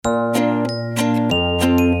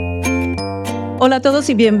Hola a todos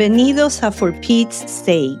y bienvenidos a For Pete's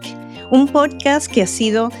Sake, un podcast que ha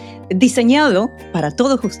sido diseñado para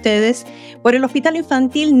todos ustedes por el Hospital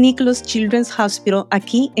Infantil Nicholas Children's Hospital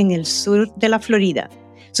aquí en el sur de la Florida.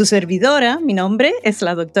 Su servidora, mi nombre es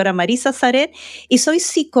la doctora Marisa Zaret y soy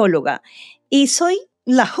psicóloga y soy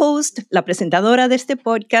la host, la presentadora de este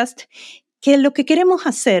podcast, que lo que queremos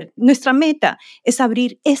hacer, nuestra meta es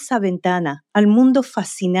abrir esa ventana al mundo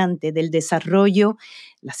fascinante del desarrollo,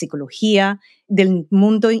 la psicología, del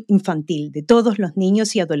mundo infantil, de todos los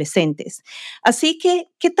niños y adolescentes. Así que,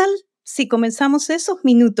 ¿qué tal si comenzamos esos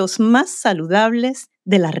minutos más saludables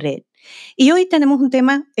de la red? Y hoy tenemos un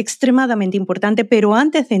tema extremadamente importante, pero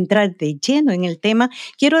antes de entrar de lleno en el tema,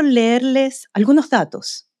 quiero leerles algunos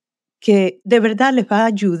datos que de verdad les va a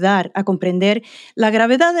ayudar a comprender la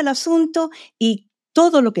gravedad del asunto y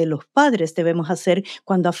todo lo que los padres debemos hacer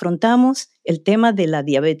cuando afrontamos el tema de la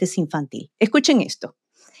diabetes infantil. Escuchen esto.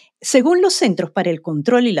 Según los Centros para el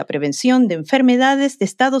Control y la Prevención de Enfermedades de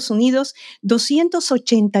Estados Unidos,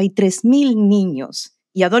 283,000 niños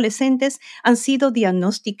y adolescentes han sido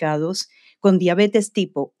diagnosticados con diabetes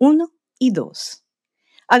tipo 1 y 2.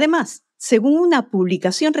 Además, según una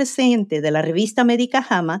publicación reciente de la revista médica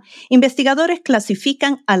JAMA, investigadores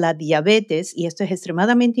clasifican a la diabetes, y esto es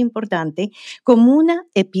extremadamente importante, como una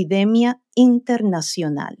epidemia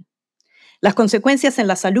internacional. Las consecuencias en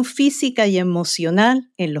la salud física y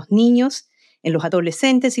emocional en los niños, en los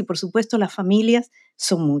adolescentes y, por supuesto, las familias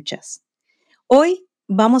son muchas. Hoy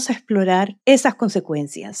vamos a explorar esas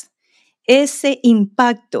consecuencias, ese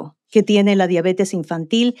impacto que tiene la diabetes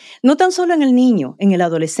infantil, no tan solo en el niño, en el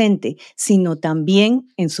adolescente, sino también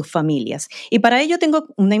en sus familias. Y para ello tengo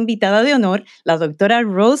una invitada de honor, la doctora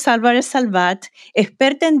Rose Álvarez Salvat,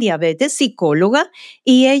 experta en diabetes, psicóloga,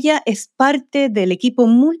 y ella es parte del equipo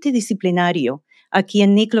multidisciplinario aquí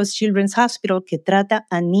en Nicholas Children's Hospital que trata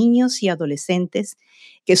a niños y adolescentes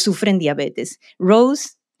que sufren diabetes.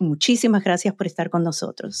 Rose, muchísimas gracias por estar con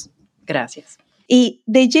nosotros. Gracias. Y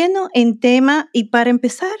de lleno en tema, y para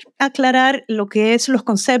empezar a aclarar lo que es los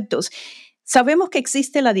conceptos, sabemos que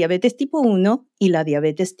existe la diabetes tipo 1 y la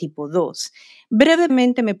diabetes tipo 2.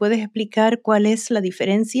 Brevemente, ¿me puedes explicar cuál es la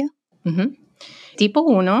diferencia? Uh-huh. Tipo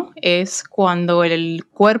 1 es cuando el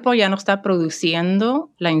cuerpo ya no está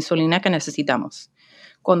produciendo la insulina que necesitamos.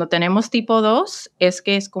 Cuando tenemos tipo 2 es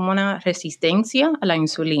que es como una resistencia a la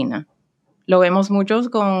insulina. Lo vemos muchos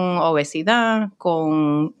con obesidad,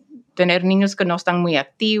 con tener niños que no están muy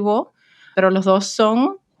activos, pero los dos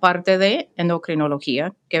son parte de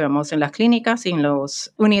endocrinología que vemos en las clínicas y en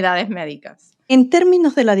las unidades médicas. En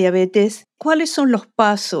términos de la diabetes, ¿cuáles son los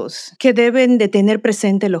pasos que deben de tener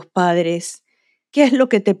presente los padres? ¿Qué es lo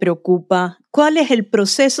que te preocupa? ¿Cuál es el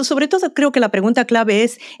proceso? Sobre todo creo que la pregunta clave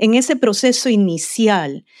es en ese proceso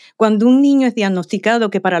inicial, cuando un niño es diagnosticado,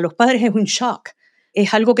 que para los padres es un shock,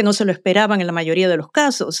 es algo que no se lo esperaban en la mayoría de los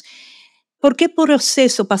casos. ¿Por qué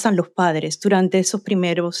proceso pasan los padres durante esos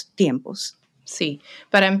primeros tiempos? Sí,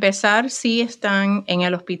 para empezar, sí están en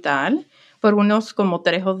el hospital por unos como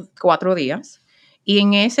 3 o 4 días y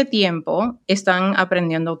en ese tiempo están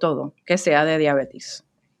aprendiendo todo que sea de diabetes.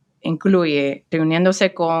 Incluye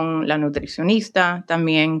reuniéndose con la nutricionista,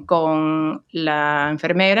 también con la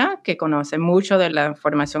enfermera que conoce mucho de la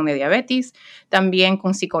información de diabetes, también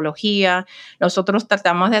con psicología. Nosotros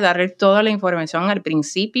tratamos de darle toda la información al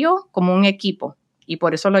principio como un equipo y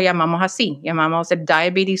por eso lo llamamos así, llamamos el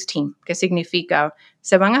Diabetes Team, que significa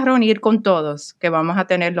se van a reunir con todos, que vamos a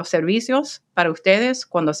tener los servicios para ustedes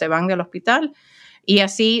cuando se van del hospital. Y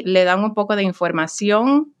así le dan un poco de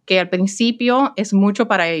información que al principio es mucho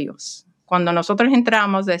para ellos. Cuando nosotros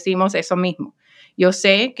entramos decimos eso mismo. Yo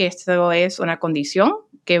sé que esto es una condición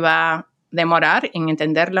que va a demorar en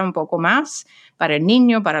entenderla un poco más para el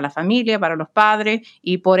niño, para la familia, para los padres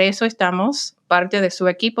y por eso estamos parte de su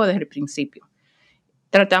equipo desde el principio.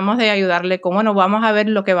 Tratamos de ayudarle con, bueno, vamos a ver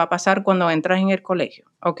lo que va a pasar cuando entras en el colegio.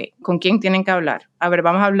 Ok, ¿con quién tienen que hablar? A ver,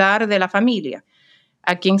 vamos a hablar de la familia.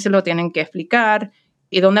 A quién se lo tienen que explicar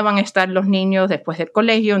y dónde van a estar los niños después del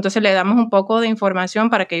colegio. Entonces le damos un poco de información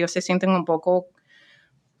para que ellos se sienten un poco,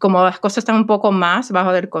 como las cosas están un poco más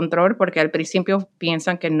bajo del control, porque al principio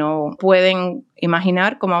piensan que no pueden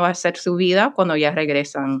imaginar cómo va a ser su vida cuando ya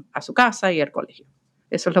regresan a su casa y al colegio.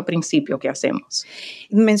 Eso es lo principio que hacemos.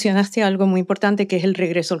 Mencionaste algo muy importante que es el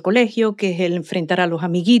regreso al colegio, que es el enfrentar a los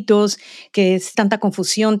amiguitos, que es tanta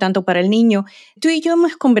confusión tanto para el niño. Tú y yo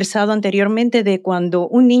hemos conversado anteriormente de cuando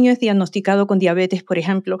un niño es diagnosticado con diabetes, por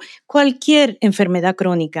ejemplo, cualquier enfermedad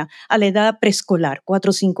crónica a la edad preescolar, 4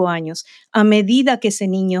 o 5 años, a medida que ese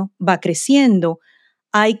niño va creciendo,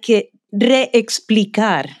 hay que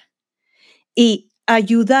reexplicar y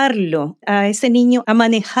ayudarlo a ese niño a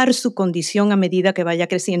manejar su condición a medida que vaya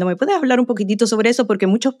creciendo. ¿Me puedes hablar un poquitito sobre eso? Porque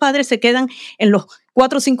muchos padres se quedan en los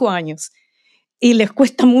 4 o 5 años y les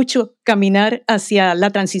cuesta mucho caminar hacia la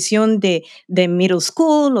transición de middle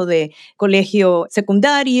school o de colegio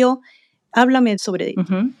secundario. Háblame sobre ello.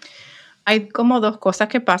 Uh-huh. Hay como dos cosas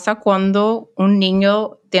que pasan cuando un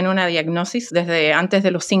niño tiene una diagnosis desde antes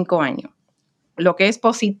de los 5 años. Lo que es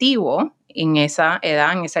positivo en esa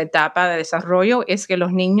edad, en esa etapa de desarrollo, es que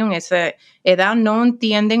los niños en esa edad no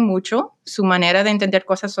entienden mucho, su manera de entender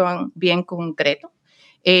cosas son bien concretos.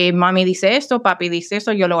 Mami dice esto, papi dice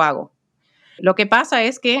esto, yo lo hago. Lo que pasa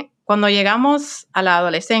es que cuando llegamos a la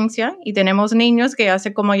adolescencia y tenemos niños que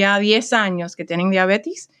hace como ya 10 años que tienen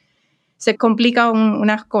diabetes, se complican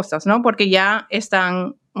unas cosas, ¿no? Porque ya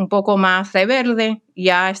están un poco más rebelde,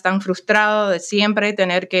 ya están frustrados de siempre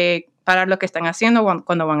tener que parar lo que están haciendo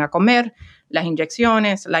cuando van a comer, las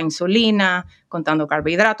inyecciones, la insulina, contando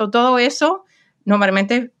carbohidratos, todo eso.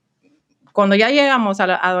 Normalmente, cuando ya llegamos a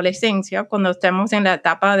la adolescencia, cuando estamos en la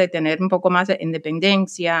etapa de tener un poco más de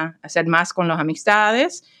independencia, hacer más con las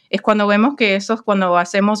amistades, es cuando vemos que eso es cuando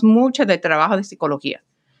hacemos mucho de trabajo de psicología.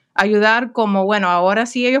 Ayudar como, bueno, ahora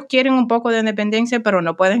sí ellos quieren un poco de independencia, pero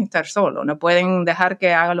no pueden estar solos, no pueden dejar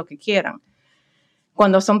que haga lo que quieran.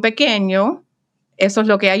 Cuando son pequeños, eso es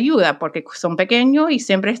lo que ayuda, porque son pequeños y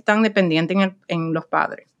siempre están dependientes en los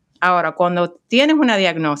padres. Ahora, cuando tienes una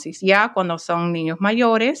diagnosis, ya cuando son niños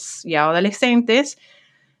mayores, ya adolescentes,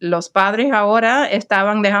 los padres ahora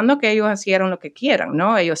estaban dejando que ellos hicieran lo que quieran,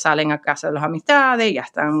 ¿no? Ellos salen a casa de las amistades, ya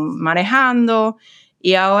están manejando,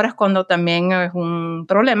 y ahora es cuando también es un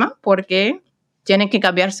problema porque tienen que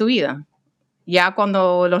cambiar su vida. Ya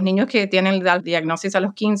cuando los niños que tienen la diagnosis a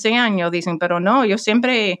los 15 años dicen, pero no, yo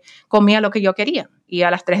siempre comía lo que yo quería y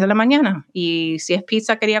a las 3 de la mañana, y si es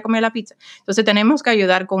pizza, quería comer la pizza. Entonces tenemos que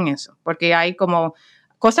ayudar con eso, porque hay como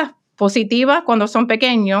cosas positivas cuando son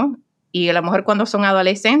pequeños y a lo mejor cuando son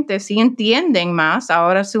adolescentes sí entienden más.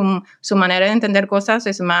 Ahora su manera de entender cosas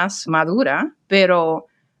es más madura, pero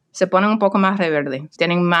se ponen un poco más rebeldes,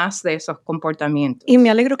 tienen más de esos comportamientos. Y me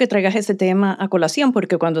alegro que traigas ese tema a colación,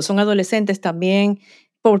 porque cuando son adolescentes también,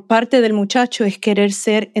 por parte del muchacho, es querer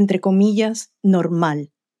ser, entre comillas,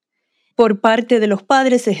 normal. Por parte de los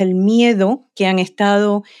padres es el miedo que han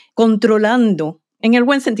estado controlando, en el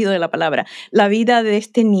buen sentido de la palabra, la vida de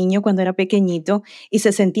este niño cuando era pequeñito, y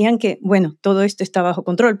se sentían que, bueno, todo esto está bajo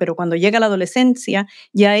control, pero cuando llega la adolescencia,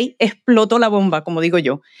 ya ahí explotó la bomba, como digo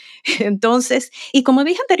yo. Entonces, y como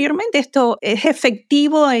dije anteriormente, esto es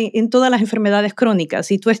efectivo en todas las enfermedades crónicas.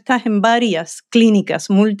 Si tú estás en varias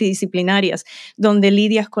clínicas multidisciplinarias donde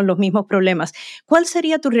lidias con los mismos problemas, ¿cuál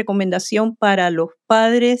sería tu recomendación para los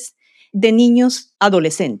padres de niños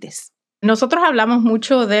adolescentes? Nosotros hablamos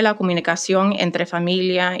mucho de la comunicación entre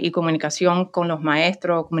familia y comunicación con los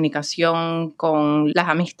maestros, comunicación con las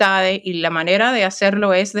amistades, y la manera de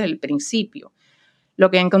hacerlo es desde el principio.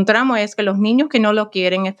 Lo que encontramos es que los niños que no lo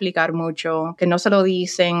quieren explicar mucho, que no se lo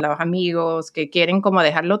dicen a los amigos, que quieren como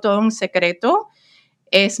dejarlo todo en secreto,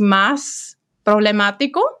 es más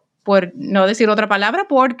problemático, por no decir otra palabra,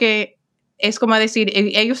 porque es como decir,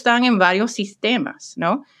 ellos están en varios sistemas,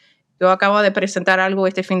 ¿no? Yo acabo de presentar algo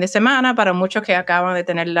este fin de semana para muchos que acaban de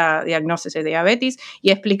tener la diagnosis de diabetes, y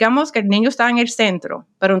explicamos que el niño está en el centro,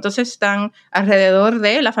 pero entonces están alrededor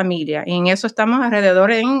de la familia, y en eso estamos alrededor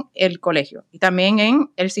en el colegio y también en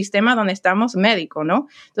el sistema donde estamos médicos, ¿no?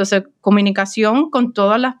 Entonces, comunicación con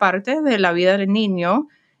todas las partes de la vida del niño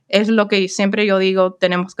es lo que siempre yo digo,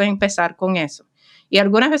 tenemos que empezar con eso. Y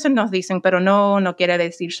algunas veces nos dicen, pero no quiere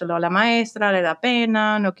decírselo a la maestra, le da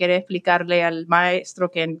pena, no quiere explicarle al maestro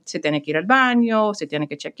que se tiene que ir al baño, se tiene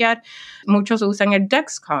que chequear. Muchos usan el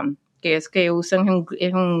Dexcom, que es que usan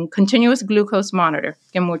un Continuous Glucose Monitor,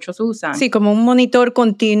 que muchos usan. Sí, como un monitor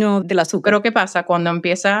continuo del azúcar. Pero ¿qué pasa? Cuando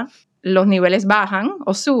los niveles bajan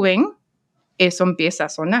o suben, eso empieza a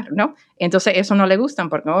sonar, ¿no? Entonces eso no le gustan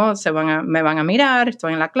porque me van a mirar,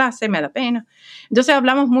 estoy en la clase, me da pena. Entonces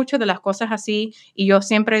hablamos mucho de las cosas así, y yo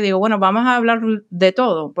siempre digo, bueno, vamos a hablar de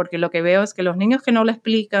todo, porque lo que veo es que los niños que no le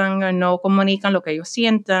explican, no comunican lo que ellos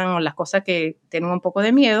sientan o las cosas que tienen un poco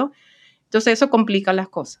de miedo, entonces eso complica las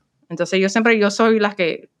cosas. Entonces yo soy las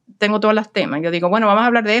que tengo todos los temas. Yo digo, bueno, vamos a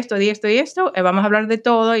hablar de esto, de esto y esto, vamos a hablar de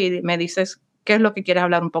todo, y me dices qué es lo que quieres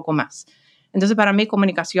hablar un poco más. Entonces, para mí,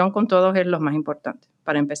 comunicación con todos es lo más importante,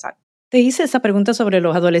 para empezar. Te hice esa pregunta sobre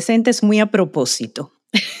los adolescentes muy a propósito.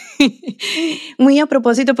 Muy a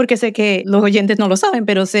propósito, porque sé que los oyentes no lo saben,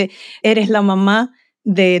 pero eres la mamá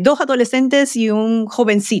de 2 adolescentes y un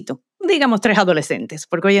jovencito. Digamos 3 adolescentes,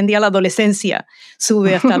 porque hoy en día la adolescencia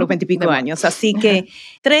sube hasta los 20 y pico años. Así que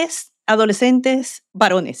 3 adolescentes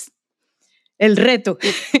varones. el reto.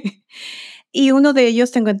 Y uno de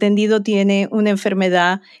ellos, tengo entendido, tiene una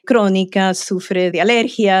enfermedad crónica, sufre de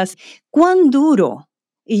alergias. ¿Cuán duro?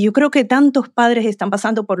 Y yo creo que tantos padres están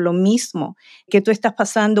pasando por lo mismo que tú estás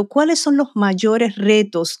pasando. ¿Cuáles son los mayores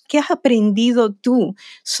retos? ¿Qué has aprendido tú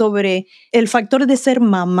sobre el factor de ser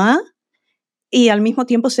mamá y al mismo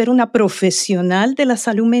tiempo ser una profesional de la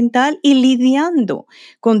salud mental y lidiando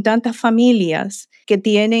con tantas familias que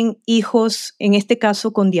tienen hijos, en este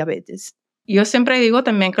caso, con diabetes? Yo siempre digo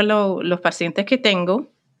también con los pacientes que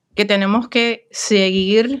tengo que tenemos que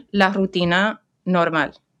seguir la rutina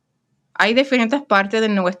normal. Hay diferentes partes de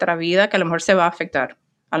nuestra vida que a lo mejor se va a afectar.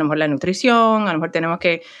 A lo mejor la nutrición, a lo mejor tenemos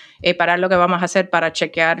que parar lo que vamos a hacer para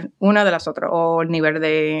chequear una de las otras, o el nivel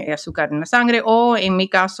de azúcar en la sangre, o en mi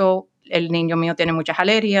caso, el niño mío tiene muchas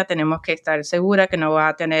alergias, tenemos que estar segura que no va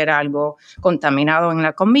a tener algo contaminado en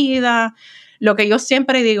la comida. Lo que yo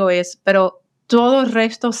siempre digo es, pero todo el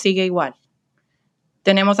resto sigue igual.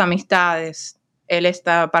 Tenemos amistades, él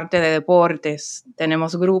está parte de deportes,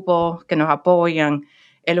 tenemos grupos que nos apoyan,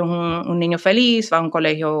 él es un niño feliz, va a un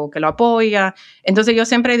colegio que lo apoya. Entonces yo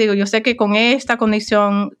siempre digo, yo sé que con esta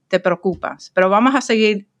condición te preocupas, pero vamos a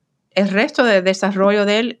seguir el resto del desarrollo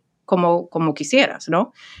de él como quisieras,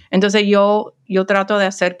 ¿no? Entonces yo trato de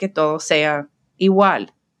hacer que todo sea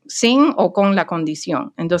igual, sin o con la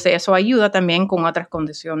condición. Entonces eso ayuda también con otras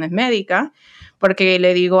condiciones médicas, porque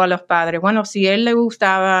le digo a los padres, bueno, si a él le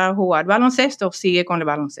gustaba jugar baloncesto, sigue con el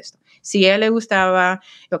baloncesto. Si a él le gustaba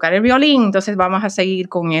tocar el violín, entonces vamos a seguir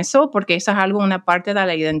con eso, porque eso es algo, una parte de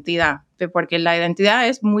la identidad, porque la identidad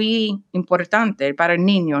es muy importante para el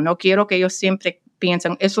niño. No quiero que ellos siempre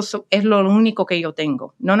piensen, eso es lo único que yo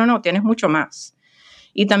tengo. No, tienes mucho más.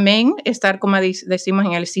 Y también estar, como decimos,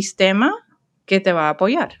 en el sistema que te va a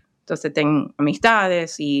apoyar. Entonces, ten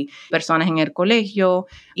amistades y personas en el colegio.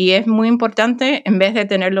 Y es muy importante, en vez de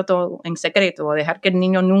tenerlo todo en secreto o dejar que el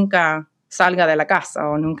niño nunca salga de la casa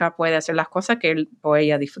o nunca puede hacer las cosas que él o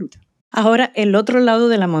ella disfruta. Ahora, el otro lado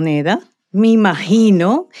de la moneda, me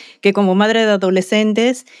imagino que como madre de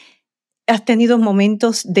adolescentes has tenido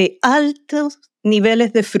momentos de altos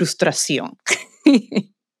niveles de frustración.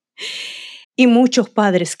 Y muchos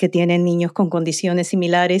padres que tienen niños con condiciones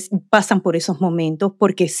similares pasan por esos momentos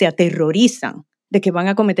porque se aterrorizan de que van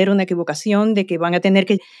a cometer una equivocación, de que van a tener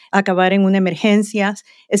que acabar en una emergencia,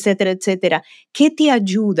 etcétera, etcétera. ¿Qué te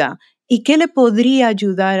ayuda y qué le podría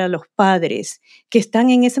ayudar a los padres que están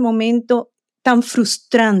en ese momento tan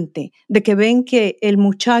frustrante de que ven que el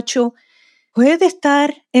muchacho puede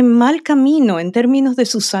estar en mal camino en términos de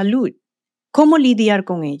su salud? ¿Cómo lidiar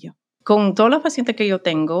con ello? Con todos los pacientes que yo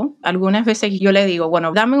tengo, algunas veces yo le digo,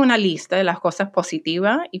 bueno, dame una lista de las cosas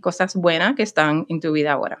positivas y cosas buenas que están en tu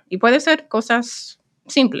vida ahora. Y puede ser cosas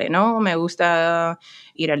simples, ¿no? Me gusta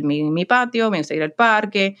ir a mi patio, me gusta ir al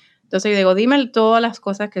parque. Entonces yo digo, dime todas las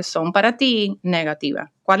cosas que son para ti negativas.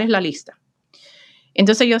 ¿Cuál es la lista?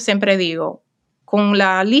 Entonces yo siempre digo, con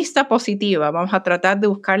la lista positiva vamos a tratar de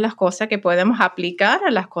buscar las cosas que podemos aplicar a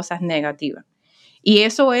las cosas negativas. Y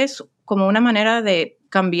eso es como una manera de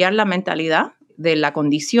cambiar la mentalidad de la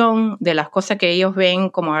condición, de las cosas que ellos ven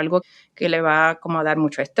como algo que le va como a dar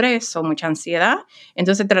mucho estrés o mucha ansiedad.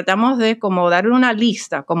 Entonces tratamos de como darle una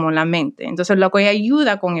lista como en la mente. Entonces lo que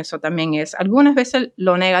ayuda con eso también es, algunas veces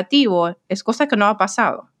lo negativo es cosas que no ha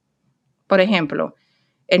pasado. Por ejemplo,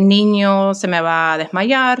 el niño se me va a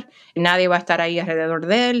desmayar, nadie va a estar ahí alrededor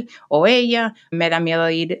de él o ella, me da miedo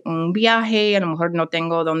de ir a un viaje, a lo mejor no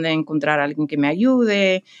tengo dónde encontrar a alguien que me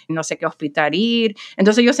ayude, no sé qué hospital ir.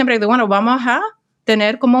 Entonces yo siempre digo, bueno, vamos a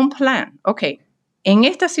tener como un plan. Ok, en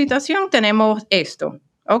esta situación tenemos esto.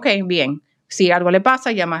 Ok, bien. Si algo le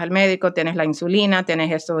pasa, llamas al médico, tienes la insulina, tienes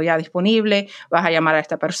esto ya disponible, vas a llamar a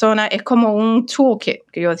esta persona. Es como un toolkit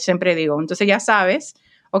que yo siempre digo. Entonces ya sabes,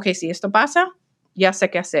 ok, si esto pasa, ya sé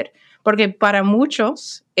qué hacer. Porque para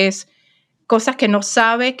muchos es cosas que no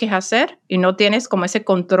sabe qué hacer y no tienes como ese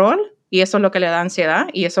control y eso es lo que le da ansiedad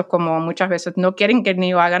y eso es como muchas veces no quieren que el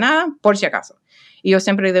niño haga nada por si acaso. Y yo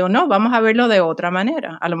siempre digo, no, vamos a verlo de otra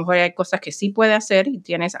manera. A lo mejor hay cosas que sí puede hacer y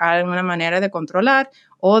tienes alguna manera de controlar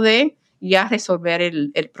o de ya resolver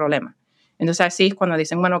el problema. Entonces así es cuando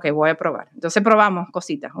dicen, bueno, ok, voy a probar. Entonces probamos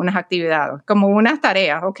cositas, unas actividades, como unas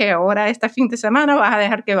tareas. Ok, ahora este fin de semana vas a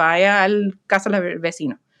dejar que vaya al casa del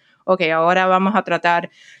vecino. Ok, ahora vamos a tratar.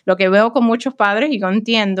 Lo que veo con muchos padres, y yo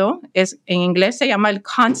entiendo, es en inglés se llama el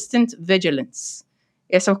constant vigilance.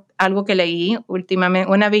 Eso es algo que leí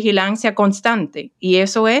últimamente, una vigilancia constante. Y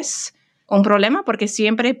eso es un problema porque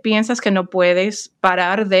siempre piensas que no puedes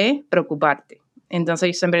parar de preocuparte. Entonces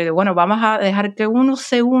yo siempre digo, bueno, vamos a dejar que unos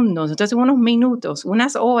segundos, entonces unos minutos,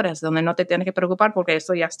 unas horas donde no te tienes que preocupar porque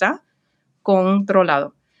eso ya está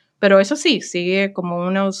controlado. Pero eso sí, sigue como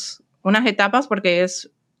unas etapas porque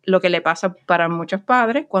es lo que le pasa para muchos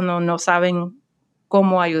padres cuando no saben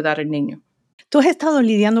cómo ayudar al niño. Tú has estado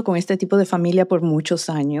lidiando con este tipo de familia por muchos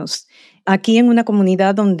años, aquí en una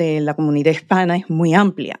comunidad donde la comunidad hispana es muy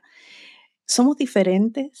amplia. ¿Somos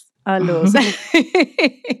diferentes a los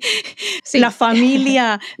Sí. la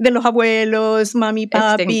familia de los abuelos, mami,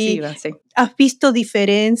 papi? Extensiva, sí. ¿Has visto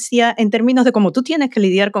diferencia en términos de cómo tú tienes que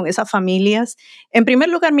lidiar con esas familias? En primer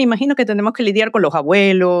lugar, me imagino que tenemos que lidiar con los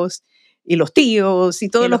abuelos y los tíos y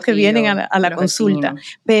todos los que vienen a la consulta.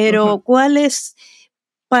 Vecinos. Pero,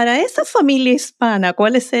 para esa familia hispana,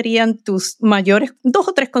 ¿cuáles serían tus mayores 2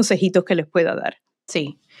 o 3 consejitos que les pueda dar?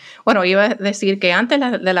 Sí. Bueno, iba a decir que antes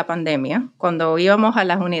de la pandemia, cuando íbamos a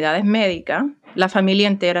las unidades médicas, la familia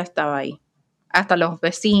entera estaba ahí. Hasta los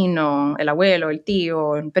vecinos, el abuelo, el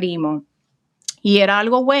tío, el primo. Y era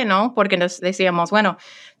algo bueno porque nos decíamos, bueno,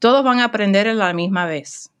 todos van a aprender a la misma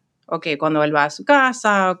vez. Ok, cuando él va a su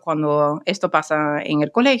casa, cuando esto pasa en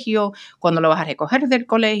el colegio, cuando lo vas a recoger del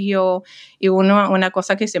colegio. Y una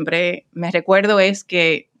cosa que siempre me recuerdo es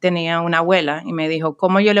que tenía una abuela y me dijo,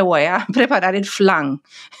 ¿cómo yo le voy a preparar el flan?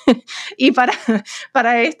 Y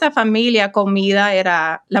para esta familia, comida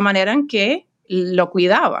era la manera en que lo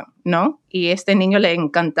cuidaban, ¿no? Y a este niño le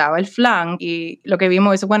encantaba el flan y lo que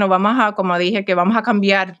vimos es, bueno, como dije, que vamos a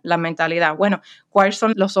cambiar la mentalidad. Bueno, ¿cuáles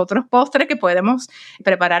son los otros postres que podemos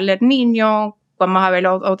prepararle al niño? Vamos a ver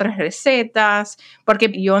otras recetas, porque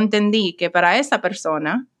yo entendí que para esa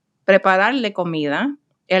persona prepararle comida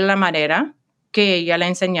es la manera que ella le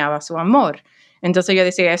enseñaba su amor. Entonces yo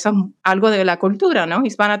decía, eso es algo de la cultura, ¿no?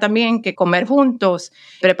 Hispana también, que comer juntos,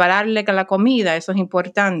 prepararle la comida, eso es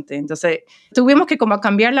importante. Entonces tuvimos que como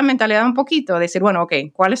cambiar la mentalidad un poquito, decir, bueno, ok,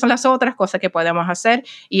 ¿cuáles son las otras cosas que podemos hacer?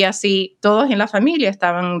 Y así todos en la familia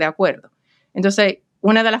estaban de acuerdo. Entonces,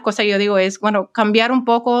 una de las cosas que yo digo es, bueno, cambiar un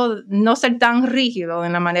poco, no ser tan rígido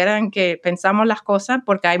en la manera en que pensamos las cosas,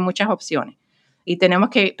 porque hay muchas opciones. Y tenemos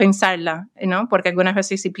que pensarla, ¿no? Porque algunas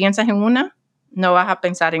veces si piensas en una, no vas a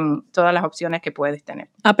pensar en todas las opciones que puedes tener.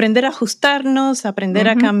 Aprender a ajustarnos, aprender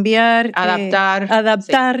a cambiar,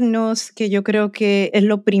 adaptarnos, sí. Que yo creo que es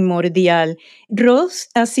lo primordial. Ros,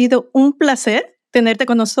 ha sido un placer tenerte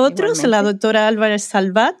con nosotros. Igualmente. La doctora Álvarez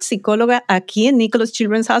Salvat, psicóloga aquí en Nicholas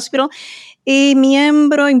Children's Hospital y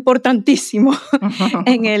miembro importantísimo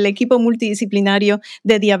en el equipo multidisciplinario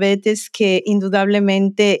de diabetes, que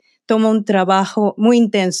indudablemente toma un trabajo muy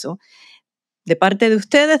intenso de parte de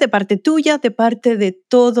ustedes, de parte tuya, de parte de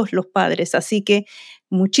todos los padres. Así que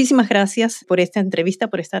muchísimas gracias por esta entrevista,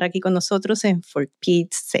 por estar aquí con nosotros en For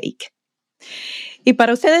Pete's Sake. Y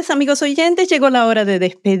para ustedes, amigos oyentes, llegó la hora de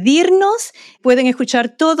despedirnos. Pueden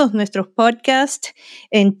escuchar todos nuestros podcasts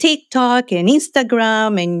en TikTok, en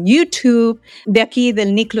Instagram, en YouTube, de aquí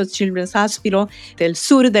del Nicholas Children's Hospital, del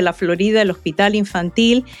sur de la Florida, el Hospital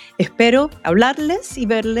Infantil. Espero hablarles y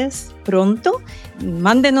verles pronto.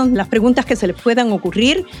 Mándenos las preguntas que se les puedan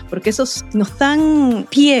ocurrir, porque esos nos dan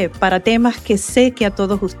pie para temas que sé que a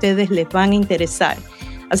todos ustedes les van a interesar.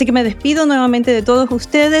 Así que me despido nuevamente de todos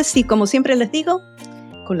ustedes y como siempre les digo,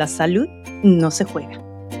 con la salud no se juega.